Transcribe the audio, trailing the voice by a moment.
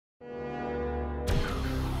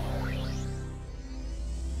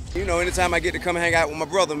You know, anytime I get to come hang out with my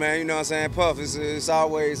brother, man, you know what I'm saying, Puff, it's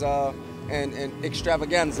always an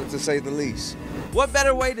extravaganza, to say the least. What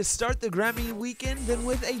better way to start the Grammy weekend than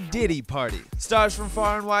with a Diddy party? Stars from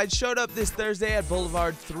far and wide showed up this Thursday at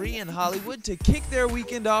Boulevard 3 in Hollywood to kick their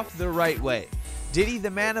weekend off the right way. Diddy,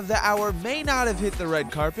 the man of the hour, may not have hit the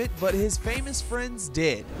red carpet, but his famous friends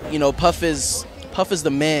did. You know, Puff is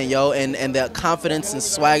the man, yo, and the confidence and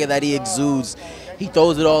swagger that he exudes, he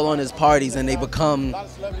throws it all on his parties and they become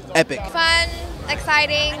epic. Fun,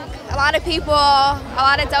 exciting, a lot of people, a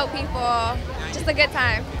lot of dope people, just a good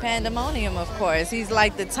time. Pandemonium, of course. He's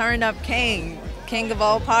like the turn-up king of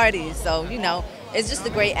all parties. So, you know, it's just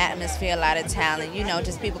a great atmosphere, a lot of talent, you know,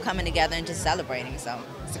 just people coming together and just celebrating. So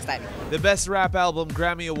it's exciting. The Best Rap Album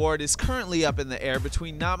Grammy Award is currently up in the air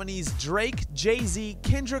between nominees Drake, Jay-Z,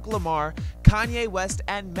 Kendrick Lamar, Kanye West,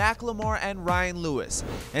 and Macklemore and Ryan Lewis.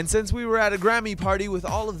 And since we were at a Grammy party with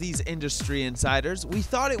all of these industry insiders, we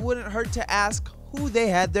thought it wouldn't hurt to ask who they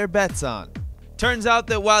had their bets on. Turns out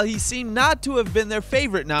that while he seemed not to have been their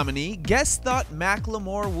favorite nominee, guests thought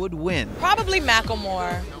Macklemore would win. Probably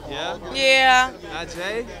Macklemore. Yeah? Yeah. Not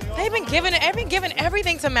Jay? They've been giving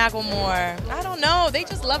everything to Macklemore. I don't know. They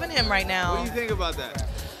just loving him right now. What do you think about that?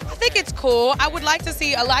 I think it's cool. I would like to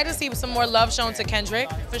see some more love shown to Kendrick,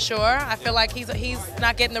 for sure. I feel like he's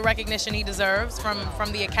not getting the recognition he deserves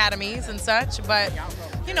from the academies and such. But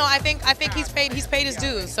you know, I think he's paid his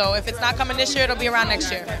dues. So if it's not coming this year, it'll be around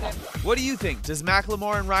next year. What do you think? Does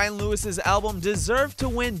Macklemore and Ryan Lewis's album deserve to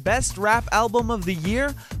win Best Rap Album of the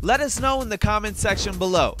Year? Let us know in the comments section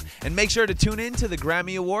below. And make sure to tune in to the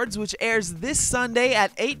Grammy Awards, which airs this Sunday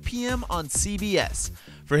at 8 p.m. on CBS.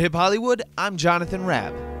 For Hip Hollywood, I'm Jonathan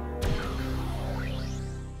Rabb.